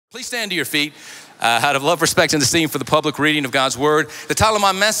Please stand to your feet out of love, respect, and esteem for the public reading of God's word. The title of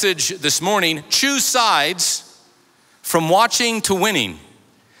my message this morning, Choose Sides from Watching to Winning.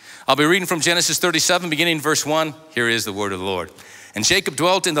 I'll be reading from Genesis 37, beginning in verse 1. Here is the word of the Lord. And Jacob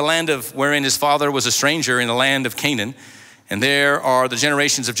dwelt in the land of wherein his father was a stranger, in the land of Canaan. And there are the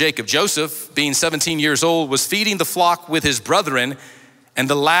generations of Jacob. Joseph, being 17 years old, was feeding the flock with his brethren, and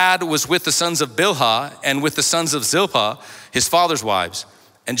the lad was with the sons of Bilhah and with the sons of Zilpah, his father's wives.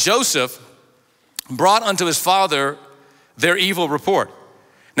 And Joseph brought unto his father their evil report.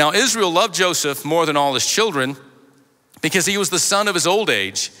 Now Israel loved Joseph more than all his children, because he was the son of his old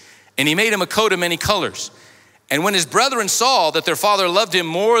age, and he made him a coat of many colors. And when his brethren saw that their father loved him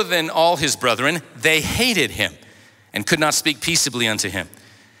more than all his brethren, they hated him and could not speak peaceably unto him.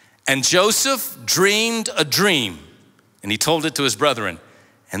 And Joseph dreamed a dream, and he told it to his brethren,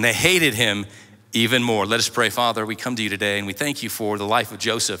 and they hated him even more. Let us pray. Father, we come to you today and we thank you for the life of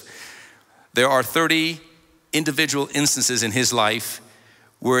Joseph. There are 30 individual instances in his life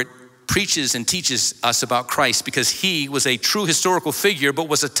where it preaches and teaches us about Christ, because he was a true historical figure, but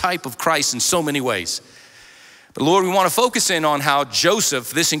was a type of Christ in so many ways. But Lord, we want to focus in on how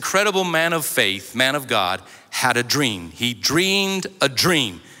Joseph, this incredible man of faith, man of God, had a dream. He dreamed a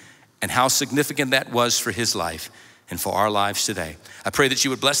dream, and how significant that was for his life and for our lives today. I pray that you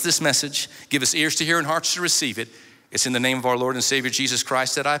would bless this message, give us ears to hear and hearts to receive it. It's in the name of our Lord and Savior Jesus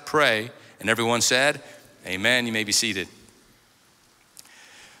Christ that I pray. And everyone said, amen. You may be seated.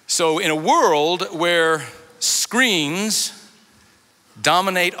 So in a world where screens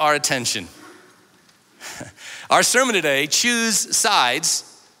dominate our attention, our sermon today, Choose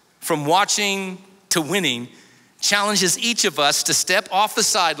Sides from Watching to Winning, challenges each of us to step off the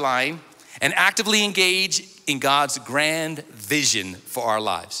sideline and actively engage in God's grand vision for our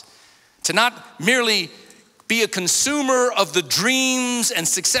lives. To not merely be a consumer of the dreams and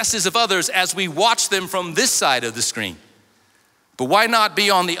successes of others as we watch them from this side of the screen, but why not be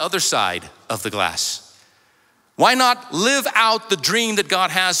on the other side of the glass? Why not live out the dream that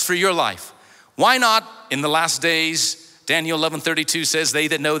God has for your life? Why not, in the last days, Daniel 11:32 says, they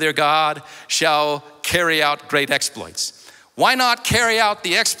that know their God shall carry out great exploits. Why not carry out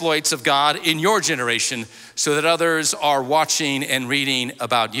the exploits of God in your generation so that others are watching and reading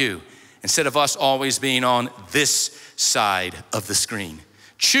about you, instead of us always being on this side of the screen?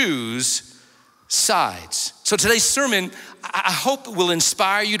 Choose sides. So today's sermon, I hope, will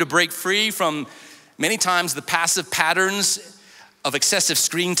inspire you to break free from many times the passive patterns of excessive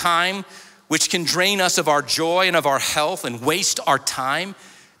screen time, which can drain us of our joy and of our health and waste our time,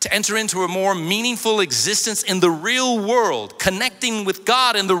 to enter into a more meaningful existence in the real world, connecting with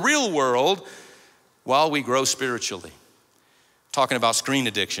God in the real world while we grow spiritually. Talking about screen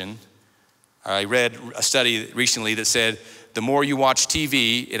addiction, I read a study recently that said the more you watch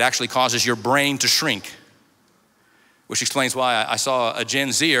TV, it actually causes your brain to shrink, which explains why I saw a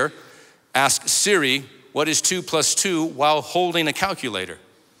Gen Zer ask Siri, what is 2 plus 2, while holding a calculator?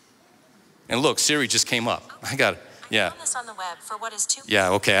 And look, Siri just came up. I got it. Yeah. I found this on the web for what is 2.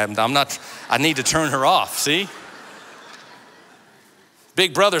 Yeah, okay, I'm not, I need to turn her off, see?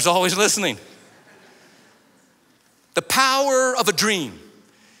 Big brother's always listening. The power of a dream.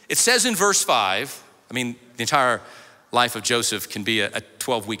 It says in verse 5, I mean, the entire life of Joseph can be a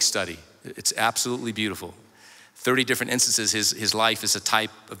 12-week study. It's absolutely beautiful. 30 different instances, his life is a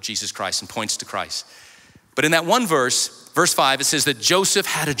type of Jesus Christ and points to Christ. But in that one verse, verse 5, it says that Joseph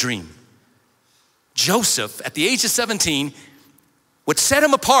had a dream. Joseph, at the age of 17, what set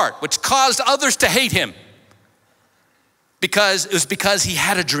him apart, which caused others to hate him, because he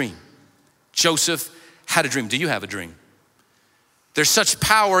had a dream. Joseph had a dream. Do you have a dream? There's such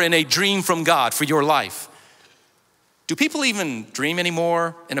power in a dream from God for your life. Do people even dream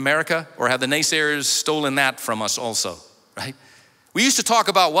anymore in America, or have the naysayers stolen that from us also, right? We used to talk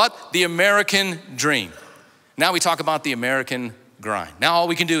about what? The American dream. Now we talk about the American grind. Now all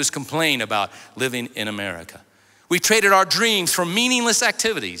we can do is complain about living in America. We traded our dreams for meaningless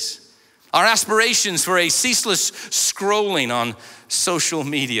activities, our aspirations for a ceaseless scrolling on social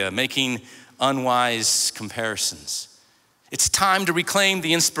media, making unwise comparisons. It's time to reclaim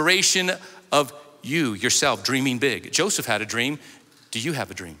the inspiration of you, yourself, dreaming big. Joseph had a dream. Do you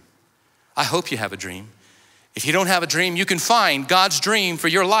have a dream? I hope you have a dream. If you don't have a dream, you can find God's dream for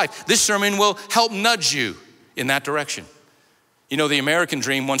your life. This sermon will help nudge you in that direction. You know, the American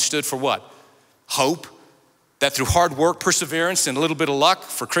dream once stood for what? Hope. That through hard work, perseverance, and a little bit of luck,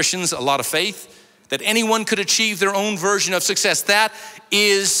 for Christians, a lot of faith, that anyone could achieve their own version of success. That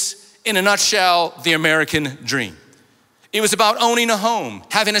is, in a nutshell, the American dream. It was about owning a home,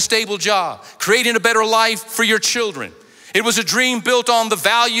 having a stable job, creating a better life for your children. It was a dream built on the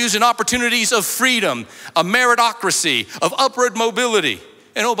values and opportunities of freedom, a meritocracy, of upward mobility.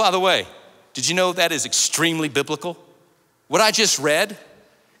 And oh, by the way, did you know that is extremely biblical? What I just read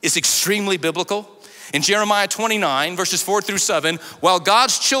is extremely biblical. In Jeremiah 29, verses 4-7, while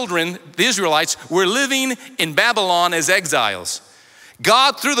God's children, the Israelites, were living in Babylon as exiles,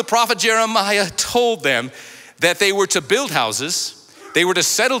 God, through the prophet Jeremiah, told them that they were to build houses, they were to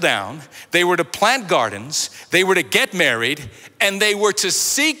settle down, they were to plant gardens, they were to get married, and they were to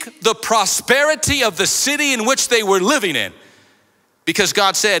seek the prosperity of the city in which they were living in. Because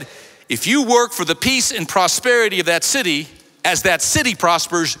God said, if you work for the peace and prosperity of that city, as that city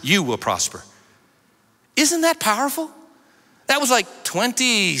prospers, you will prosper. Isn't that powerful? That was like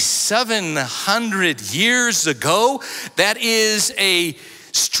 2,700 years ago. That is a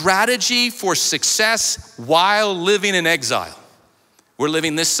strategy for success while living in exile. We're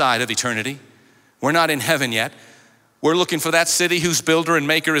living this side of eternity. We're not in heaven yet. We're looking for that city whose builder and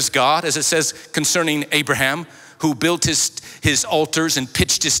maker is God, as it says concerning Abraham, who built his altars and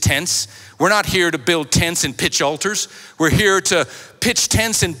pitched his tents. We're not here to build tents and pitch altars. We're here to pitch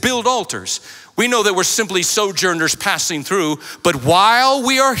tents and build altars. We know that we're simply sojourners passing through, but while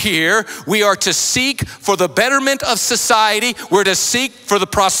we are here, we are to seek for the betterment of society. We're to seek for the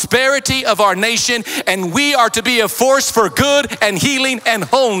prosperity of our nation, and we are to be a force for good and healing and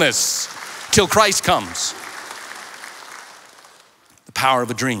wholeness till Christ comes. The power of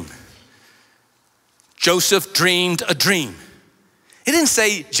a dream. Joseph dreamed a dream. It didn't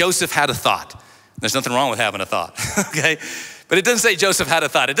say Joseph had a thought. There's nothing wrong with having a thought, okay? But it doesn't say Joseph had a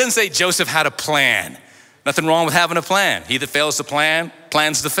thought. It doesn't say Joseph had a plan. Nothing wrong with having a plan. He that fails to plan,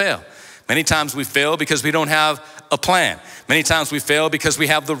 plans to fail. Many times we fail because we don't have a plan. Many times we fail because we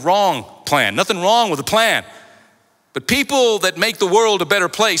have the wrong plan. Nothing wrong with a plan. But people that make the world a better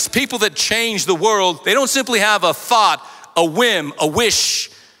place, people that change the world, they don't simply have a thought, a whim, a wish,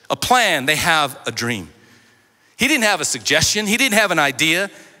 a plan. They have a dream. He didn't have a suggestion. He didn't have an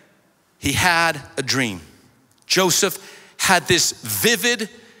idea. He had a dream. Joseph had this vivid,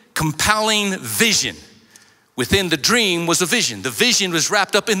 compelling vision. Within the dream was a vision. The vision was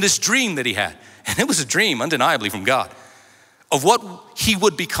wrapped up in this dream that he had. And it was a dream, undeniably, from God, of what he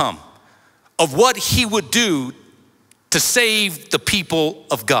would become, of what he would do to save the people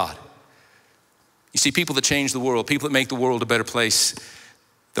of God. You see, people that change the world, people that make the world a better place,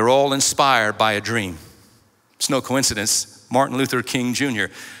 they're all inspired by a dream. It's no coincidence. Martin Luther King Jr.,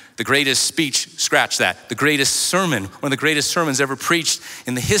 the greatest speech, scratch that, the greatest sermon, one of the greatest sermons ever preached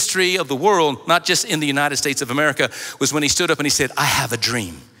in the history of the world, not just in the United States of America, was when he stood up and he said, I have a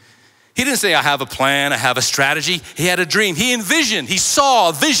dream. He didn't say, I have a plan, I have a strategy. He had a dream. He envisioned, he saw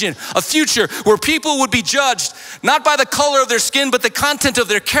a vision, a future where people would be judged not by the color of their skin, but the content of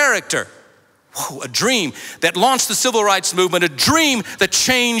their character. Whoa, a dream that launched the civil rights movement, a dream that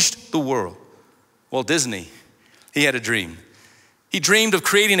changed the world. Walt Disney, he had a dream. He dreamed of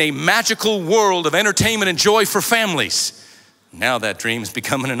creating a magical world of entertainment and joy for families. Now that dream is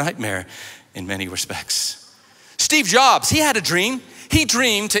becoming a nightmare in many respects. Steve Jobs, he had a dream. He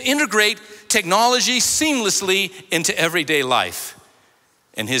dreamed to integrate technology seamlessly into everyday life.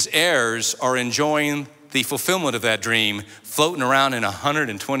 And his heirs are enjoying the fulfillment of that dream, floating around in a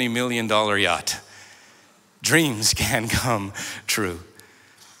 $120 million yacht. Dreams can come true.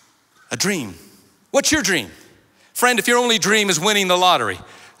 A dream. What's your dream? Friend, if your only dream is winning the lottery,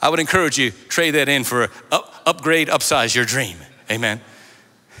 I would encourage you, trade that in for upgrade, upsize your dream. Amen.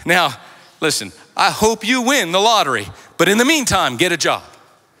 Now, listen, I hope you win the lottery, but in the meantime, get a job.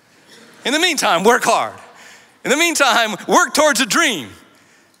 In the meantime, work hard. In the meantime, work towards a dream.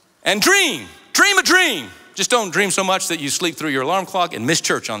 And dream a dream. Just don't dream so much that you sleep through your alarm clock and miss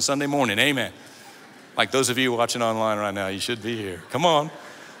church on Sunday morning. Amen. Like those of you watching online right now, you should be here. Come on.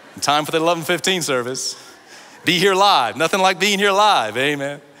 Time for the 11:15 service. Be here live. Nothing like being here live.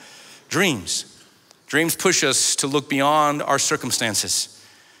 Amen. Dreams. Dreams push us to look beyond our circumstances,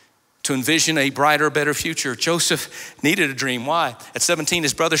 to envision a brighter, better future. Joseph needed a dream. Why? At 17,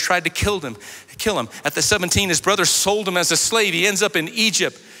 his brothers tried to kill him. At the 17, his brothers sold him as a slave. He ends up in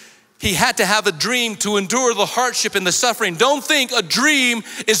Egypt. He had to have a dream to endure the hardship and the suffering. Don't think a dream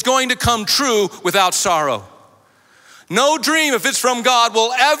is going to come true without sorrow. No dream, if it's from God,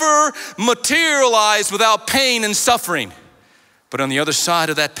 will ever materialize without pain and suffering. But on the other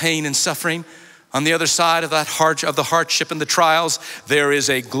side of that pain and suffering, on the other side of the hardship and the trials, there is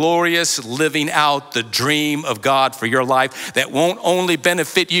a glorious living out the dream of God for your life that won't only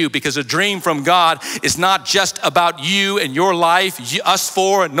benefit you, because a dream from God is not just about you and your life, us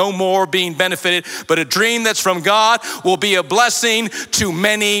four and no more being benefited, but a dream that's from God will be a blessing to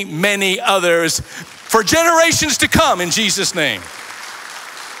many, many others. for generations to come in Jesus' name.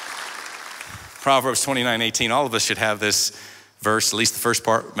 Proverbs 29:18. All of us should have this verse, at least the first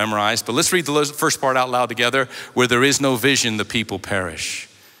part memorized. But let's read the first part out loud together. Where there is no vision, the people perish.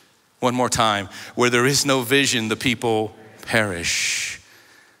 One more time. Where there is no vision, the people perish.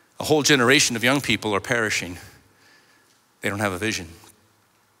 A whole generation of young people are perishing. They don't have a vision.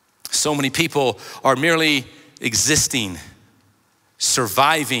 So many people are merely existing,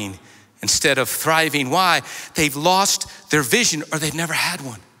 surviving, instead of thriving. Why? They've lost their vision, or they've never had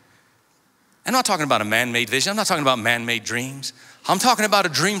one. I'm not talking about a man-made vision. I'm not talking about man-made dreams. I'm talking about a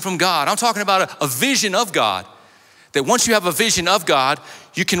dream from God. I'm talking about a vision of God. That once you have a vision of God,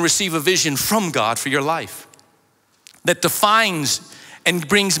 you can receive a vision from God for your life. That defines and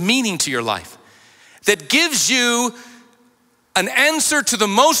brings meaning to your life. That gives you an answer to the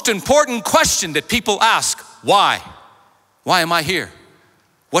most important question that people ask. Why? Why am I here?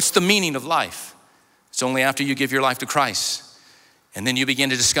 What's the meaning of life? It's only after you give your life to Christ. And then you begin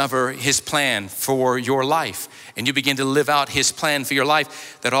to discover his plan for your life. And you begin to live out his plan for your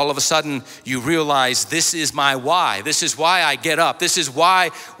life, that all of a sudden you realize, this is my why. This is why I get up. This is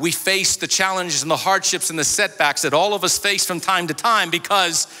why we face the challenges and the hardships and the setbacks that all of us face from time to time,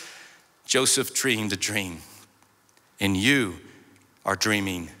 because Joseph dreamed a dream. And you are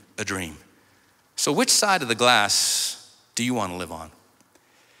dreaming a dream. So which side of the glass do you want to live on?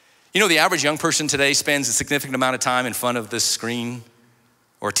 You know, the average young person today spends a significant amount of time in front of this screen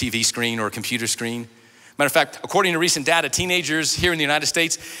or TV screen or a computer screen. Matter of fact, according to recent data, teenagers here in the United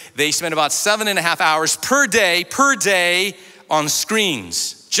States, they spend about 7.5 hours per day on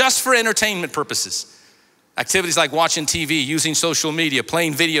screens, just for entertainment purposes. Activities like watching TV, using social media,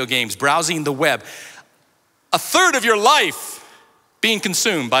 playing video games, browsing the web. A third of your life being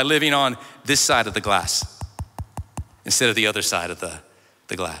consumed by living on this side of the glass instead of the other side of the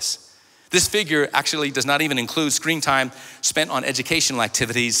glass. This figure actually does not even include screen time spent on educational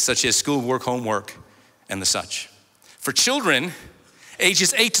activities such as schoolwork, homework, and the such. For children,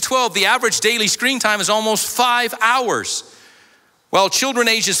 ages 8 to 12, the average daily screen time is almost 5 hours. While children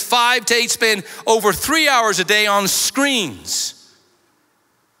ages 5 to 8 spend over 3 hours a day on screens.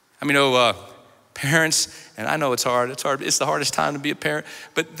 I mean, parents, and I know it's hard, it's the hardest time to be a parent,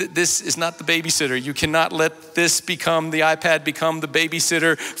 but this is not the babysitter. You cannot let the iPad become the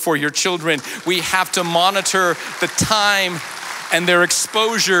babysitter for your children. We have to monitor the time and their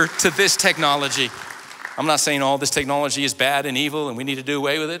exposure to this technology. I'm not saying all this technology is bad and evil and we need to do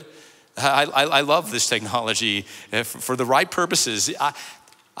away with it. I love this technology for the right purposes.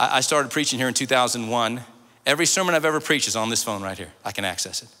 I started preaching here in 2001. Every sermon I've ever preached is on this phone right here. I can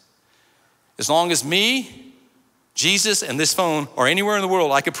access it. As long as me, Jesus, and this phone are anywhere in the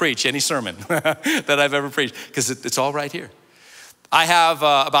world, I could preach any sermon that I've ever preached, because it's all right here. I have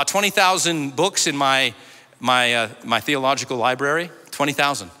about 20,000 books in my theological library,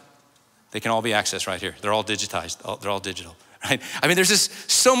 20,000. They can all be accessed right here. They're all digitized, they're all digital, right? I mean, there's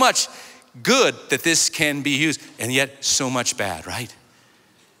just so much good that this can be used, and yet so much bad, right?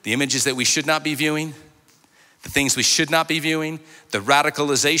 The images that we should not be viewing, the things we should not be viewing, the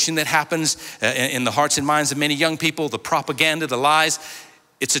radicalization that happens in the hearts and minds of many young people, the propaganda, the lies.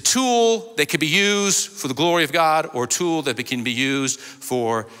 It's a tool that can be used for the glory of God, or a tool that can be used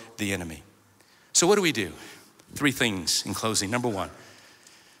for the enemy. So what do we do? 3 things in closing. Number 1,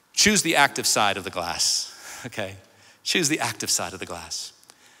 choose the active side of the glass, okay? Choose the active side of the glass.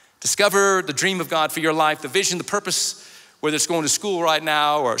 Discover the dream of God for your life, the vision, the purpose, whether it's going to school right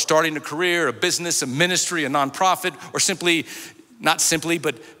now or starting a career, a business, a ministry, a nonprofit, or not simply,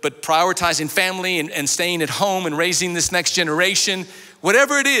 but prioritizing family and staying at home and raising this next generation.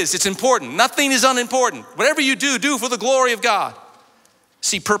 Whatever it is, it's important. Nothing is unimportant. Whatever you do, do for the glory of God.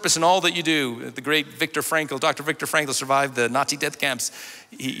 See purpose in all that you do. The great Dr. Viktor Frankl survived the Nazi death camps.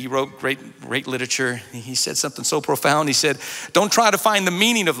 He wrote great literature. He said something so profound. He said, don't try to find the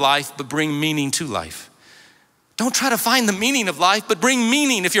meaning of life, but bring meaning to life. Don't try to find the meaning of life, but bring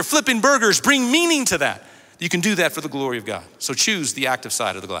meaning. If you're flipping burgers, bring meaning to that. You can do that for the glory of God. So choose the active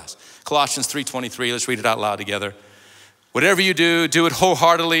side of the glass. Colossians 3:23, let's read it out loud together. Whatever you do, do it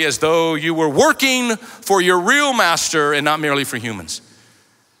wholeheartedly as though you were working for your real master and not merely for humans.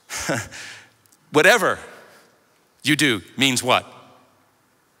 Whatever you do means what?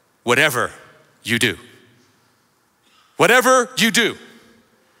 Whatever you do. Whatever you do.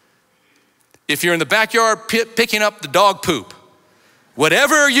 If you're in the backyard picking up the dog poop,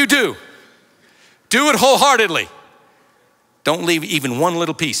 whatever you do it wholeheartedly. Don't leave even one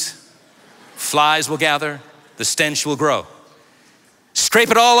little piece. Flies will gather, the stench will grow. Scrape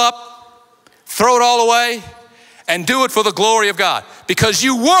it all up, throw it all away, and do it for the glory of God. Because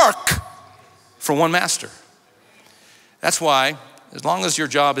you work for one master. That's why, as long as your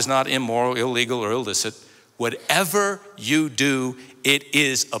job is not immoral, illegal, or illicit, whatever you do, it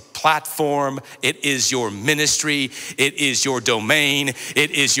is a platform, it is your ministry, it is your domain,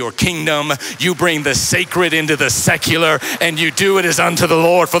 it is your kingdom. You bring the sacred into the secular, and you do it as unto the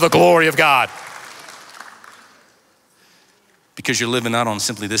Lord for the glory of God. Because you're living not on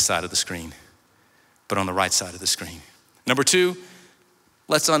simply this side of the screen, but on the right side of the screen. Number two,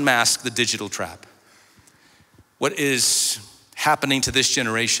 let's unmask the digital trap. What is happening to this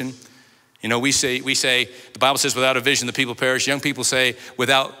generation? You know, we say, the Bible says without a vision, the people perish. Young people say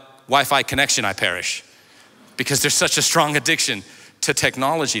without Wi-Fi connection, I perish. Because there's such a strong addiction to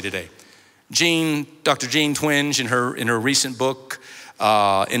technology today. Dr. Jean Twenge, in her recent book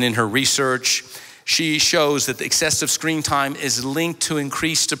and in her research, she shows that the excessive screen time is linked to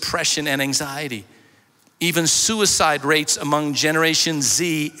increased depression and anxiety. Even suicide rates among Generation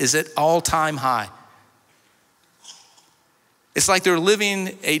Z is at all-time high. It's like they're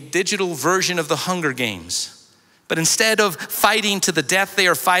living a digital version of the Hunger Games. But instead of fighting to the death, they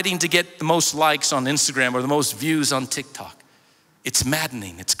are fighting to get the most likes on Instagram or the most views on TikTok. It's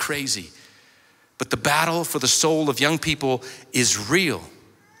maddening, it's crazy. But the battle for the soul of young people is real.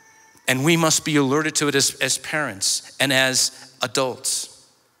 And we must be alerted to it as parents and as adults.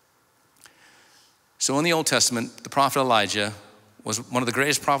 So in the Old Testament, the prophet Elijah was one of the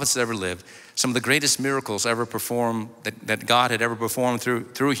greatest prophets that ever lived. Some of the greatest miracles ever performed, that God had ever performed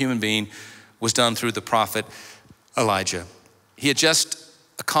through a human being, was done through the prophet Elijah. He had just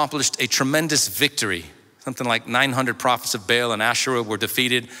accomplished a tremendous victory. Something like 900 prophets of Baal and Asherah were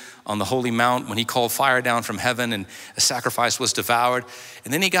defeated on the holy mount when he called fire down from heaven and a sacrifice was devoured.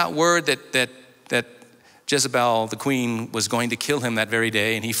 And then he got word that Jezebel, the queen, was going to kill him that very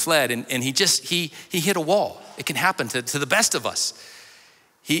day, and he fled, and he hit a wall. It can happen to the best of us.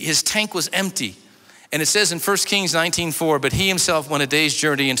 His tank was empty. And it says in 1 Kings 19:4, but he himself went a day's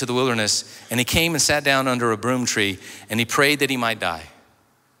journey into the wilderness, and he came and sat down under a broom tree, and he prayed that he might die.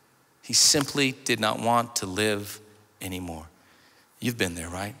 He simply did not want to live anymore. You've been there,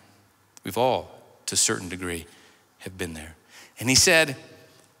 right? We've all, to a certain degree, have been there. And he said,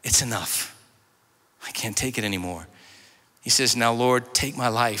 it's enough. I can't take it anymore. He says, now Lord, take my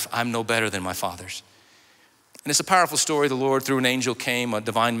life. I'm no better than my father's. And it's a powerful story. The Lord, through an angel, came, a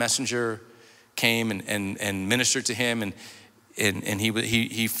divine messenger came and ministered to him, and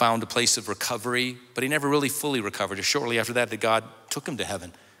he found a place of recovery, but he never really fully recovered. Just shortly after that God took him to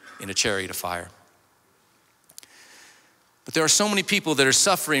heaven in a chariot of fire. But there are so many people that are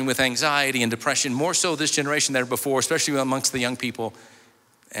suffering with anxiety and depression, more so this generation than before, especially amongst the young people,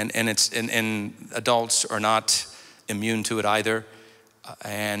 and adults are not immune to it either.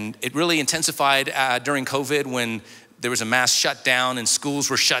 And it really intensified during COVID when there was a mass shutdown and schools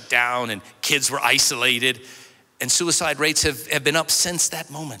were shut down and kids were isolated, and suicide rates have been up since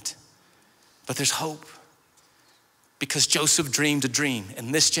that moment. But there's hope, because Joseph dreamed a dream,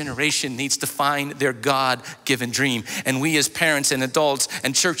 and this generation needs to find their God-given dream. And we as parents and adults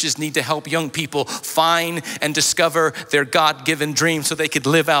and churches need to help young people find and discover their God-given dream so they could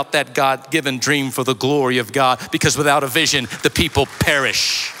live out that God-given dream for the glory of God, because without a vision, the people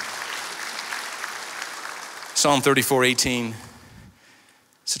perish. Psalm 34:18,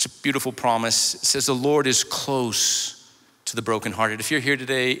 such a beautiful promise. It says, the Lord is close to the brokenhearted. If you're here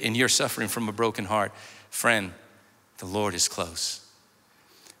today and you're suffering from a broken heart, friend, the Lord is close.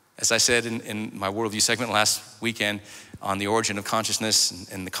 As I said in my worldview segment last weekend on the origin of consciousness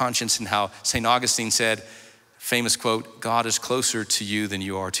and the conscience, and how St. Augustine said, famous quote, God is closer to you than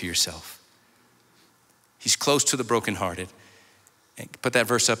you are to yourself. He's close to the brokenhearted. Put that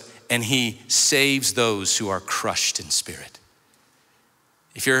verse up. And he saves those who are crushed in spirit.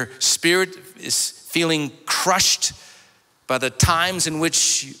 If your spirit is feeling crushed by the times in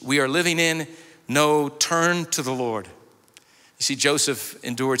which we are living in, no, turn to the Lord. You see, Joseph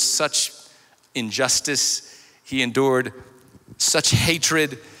endured such injustice. He endured such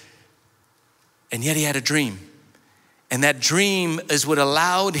hatred, and yet he had a dream. And that dream is what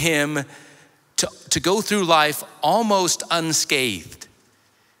allowed him to go through life almost unscathed.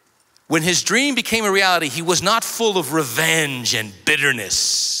 When his dream became a reality, he was not full of revenge and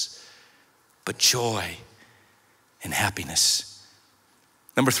bitterness, but joy and happiness.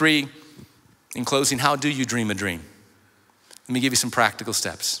 Number 3, in closing, how do you dream a dream? Let me give you some practical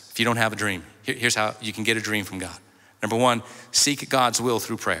steps. If you don't have a dream, here's how you can get a dream from God. Number 1, seek God's will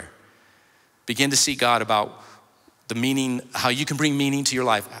through prayer. Begin to seek God about the meaning, how you can bring meaning to your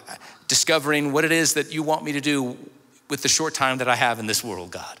life. Discovering what it is that you want me to do with the short time that I have in this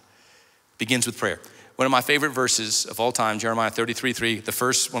world, God. Begins with prayer. One of my favorite verses of all time, Jeremiah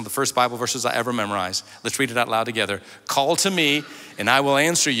 33:3, one of the first Bible verses I ever memorized. Let's read it out loud together. Call to me and I will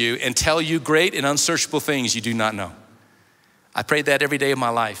answer you and tell you great and unsearchable things you do not know. I prayed that every day of my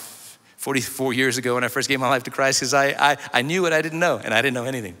life. 44 years ago when I first gave my life to Christ, because I knew what I didn't know, and I didn't know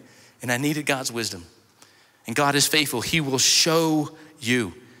anything. And I needed God's wisdom. And God is faithful. He will show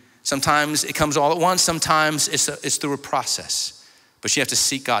you. Sometimes it comes all at once. Sometimes it's through a process. But you have to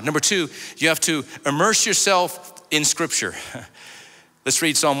seek God. Number two, you have to immerse yourself in Scripture. Let's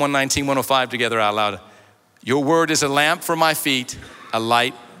read Psalm 119, 105 together out loud. Your word is a lamp for my feet, a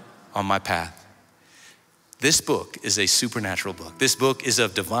light on my path. This book is a supernatural book. This book is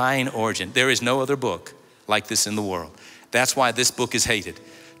of divine origin. There is no other book like this in the world. That's why this book is hated.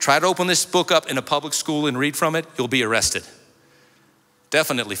 Try to open this book up in a public school and read from it, you'll be arrested.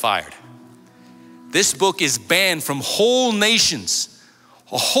 Definitely fired. This book is banned from whole nations.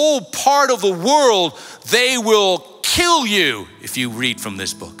 A whole part of the world, they will kill you if you read from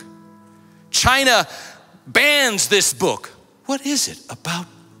this book. China bans this book. What is it about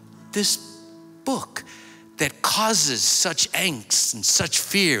this book that causes such angst and such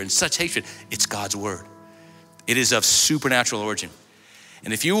fear and such hatred? It's God's word. It is of supernatural origin.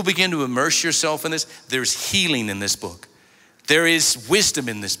 And if you will begin to immerse yourself in this, there's healing in this book. There is wisdom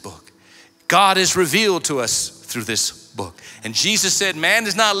in this book. God is revealed to us through this book. And Jesus said, man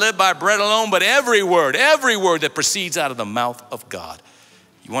does not live by bread alone, but every word that proceeds out of the mouth of God.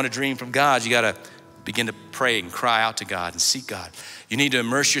 You want to dream from God, you got to begin to pray and cry out to God and seek God. You need to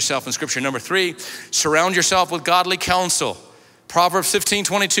immerse yourself in Scripture. Number three, surround yourself with godly counsel. Proverbs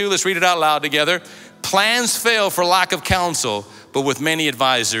 15:22, let's read it out loud together. Plans fail for lack of counsel, but with many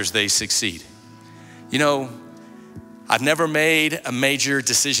advisors, they succeed. You know, I've never made a major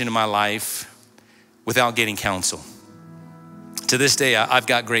decision in my life without getting counsel. To this day, I've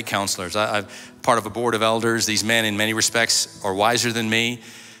got great counselors. I'm part of a board of elders. These men, in many respects, are wiser than me,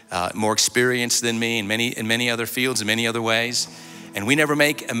 more experienced than me in many other fields, in many other ways. And we never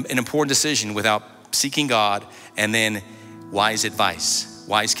make an important decision without seeking God and then wise advice,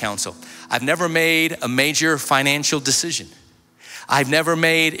 wise counsel. I've never made a major financial decision. I've never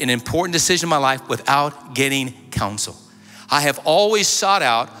made an important decision in my life without getting counsel. I have always sought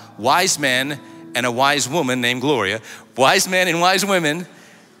out wise men and a wise woman named Gloria, wise men and wise women,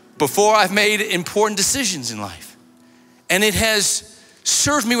 before I've made important decisions in life. And it has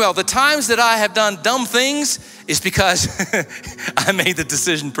served me well. The times that I have done dumb things is because I made the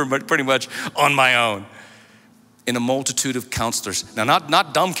decision pretty much on my own. In a multitude of counselors. Now,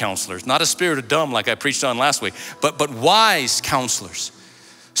 not dumb counselors, not a spirit of dumb like I preached on last week, but wise counselors.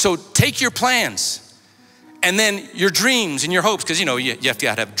 So take your plans and then your dreams and your hopes, because you have to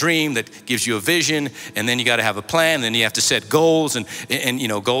have a dream that gives you a vision, and then you got to have a plan, and then you have to set goals, and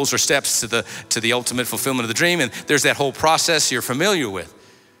goals are steps to the ultimate fulfillment of the dream, and there's that whole process you're familiar with.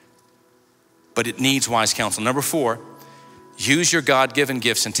 But it needs wise counsel. Number four, use your God-given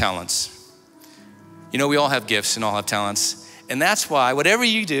gifts and talents. We all have gifts and all have talents. And that's why whatever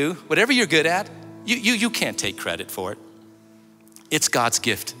you do, whatever you're good at, you can't take credit for it. It's God's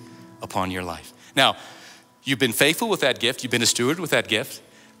gift upon your life. Now, you've been faithful with that gift. You've been a steward with that gift.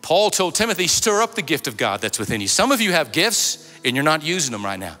 Paul told Timothy, stir up the gift of God that's within you. Some of you have gifts and you're not using them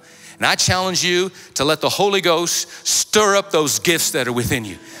right now. And I challenge you to let the Holy Ghost stir up those gifts that are within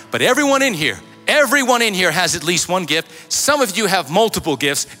you. But everyone in here has at least one gift. Some of you have multiple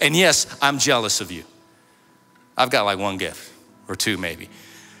gifts. And yes, I'm jealous of you. I've got like one gift or two maybe.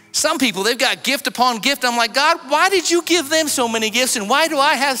 Some people, they've got gift upon gift. I'm like, God, why did you give them so many gifts and why do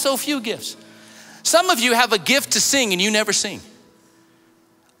I have so few gifts? Some of you have a gift to sing and you never sing.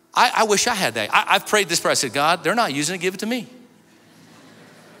 I wish I had that. I've prayed this prayer. I said, God, they're not using it, give it to me.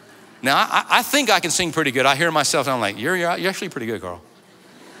 Now, I think I can sing pretty good. I hear myself and I'm like, you're actually pretty good, Carl.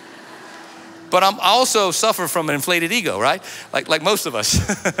 But I also suffer from an inflated ego, right? Like most of us.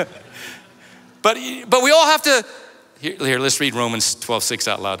 But we all have to, here, let's read Romans 12:6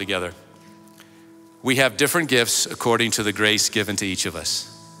 out loud together. We have different gifts according to the grace given to each of us.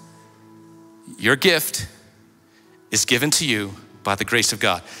 Your gift is given to you by the grace of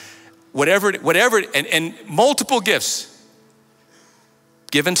God. Whatever, and multiple gifts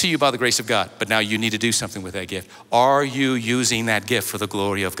given to you by the grace of God. But now you need to do something with that gift. Are you using that gift for the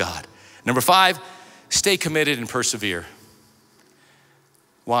glory of God? Number five, stay committed and persevere.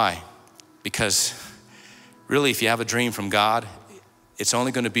 Why? Because really, if you have a dream from God, it's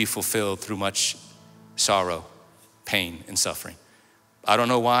only going to be fulfilled through much sorrow, pain, and suffering. I don't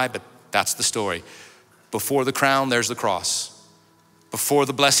know why, but that's the story. Before the crown, there's the cross. Before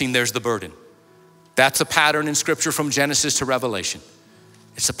the blessing, there's the burden. That's a pattern in Scripture from Genesis to Revelation.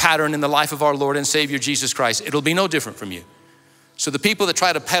 It's a pattern in the life of our Lord and Savior, Jesus Christ. It'll be no different from you. So the people that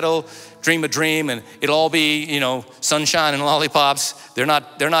try to peddle, dream a dream, and it'll all be, sunshine and lollipops, they're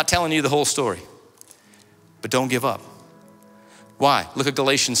not telling you the whole story. But don't give up. Why? Look at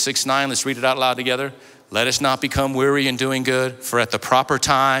Galatians 6:9. Let's read it out loud together. Let us not become weary in doing good, for at the proper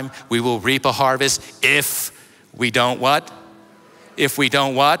time we will reap a harvest if we don't what? If we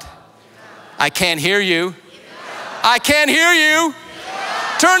don't what? I can't hear you. I can't hear you.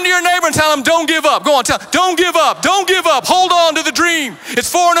 Turn to your neighbor and tell him, don't give up. Go on, tell him, don't give up, don't give up. Hold on to the dream. It's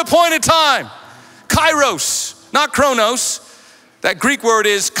for an appointed time. Kairos, not chronos. That Greek word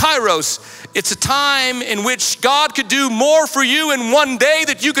is kairos. It's a time in which God could do more for you in one day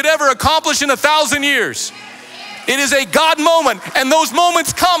that you could ever accomplish in 1,000 years. It is a God moment, and those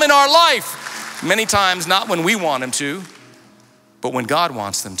moments come in our life. Many times not when we want them to, but when God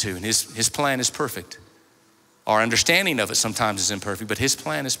wants them to, and his plan is perfect. Our understanding of it sometimes is imperfect, but his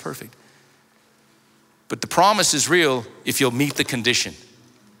plan is perfect. But the promise is real if you'll meet the condition.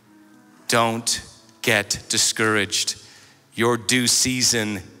 Don't get discouraged. Your due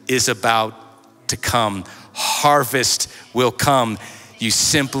season is about to come. Harvest will come. You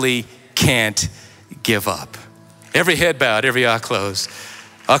simply can't give up. Every head bowed, every eye closed.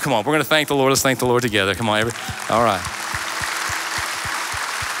 Oh, come on, we're gonna thank the Lord. Let's thank the Lord together. Come on, all right.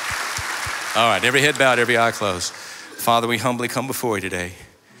 All right, every head bowed, every eye closed. Father, we humbly come before you today.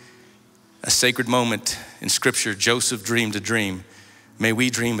 A sacred moment in Scripture, Joseph dreamed a dream. May we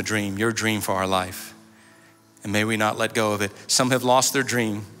dream a dream, your dream for our life. And may we not let go of it. Some have lost their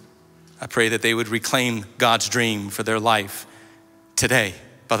dream. I pray that they would reclaim God's dream for their life today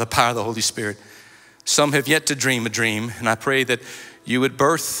by the power of the Holy Spirit. Some have yet to dream a dream, and I pray that you would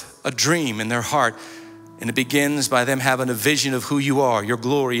birth a dream in their heart. And it begins by them having a vision of who you are, your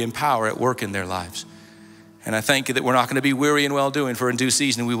glory and power at work in their lives. And I thank you that we're not going to be weary in well-doing, for in due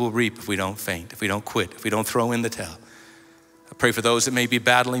season we will reap if we don't faint, if we don't quit, if we don't throw in the towel. I pray for those that may be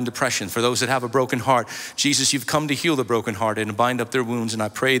battling depression, for those that have a broken heart. Jesus, you've come to heal the brokenhearted and bind up their wounds. And I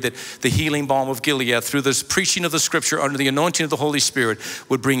pray that the healing balm of Gilead, through this preaching of the Scripture under the anointing of the Holy Spirit,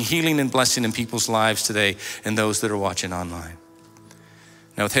 would bring healing and blessing in people's lives today and those that are watching online.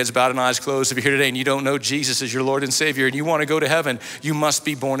 Now, with heads bowed and eyes closed, if you're here today and you don't know Jesus as your Lord and Savior and you want to go to heaven, you must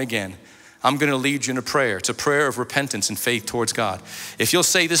be born again. I'm going to lead you in a prayer. It's a prayer of repentance and faith towards God. If you'll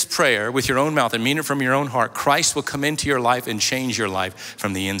say this prayer with your own mouth and mean it from your own heart, Christ will come into your life and change your life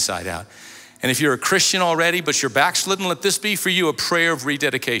from the inside out. And if you're a Christian already, but you're backslidden, let this be for you a prayer of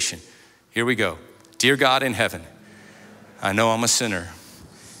rededication. Here we go. Dear God in heaven, I know I'm a sinner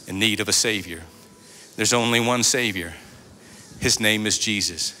in need of a Savior. There's only one Savior. His name is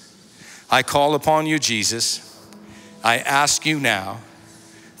Jesus. I call upon you, Jesus. I ask you now,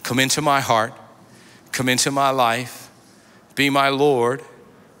 come into my heart, come into my life, be my Lord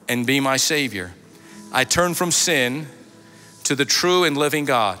and be my Savior. I turn from sin to the true and living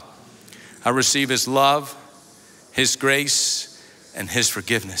God. I receive his love, his grace, and his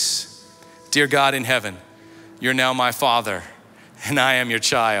forgiveness. Dear God in heaven, you're now my Father and I am your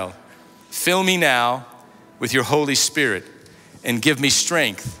child. Fill me now with your Holy Spirit and give me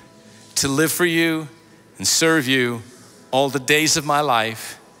strength to live for you and serve you all the days of my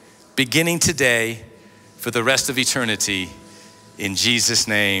life, beginning today for the rest of eternity. In Jesus'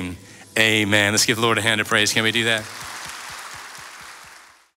 name, amen. Let's give the Lord a hand of praise. Can we do that?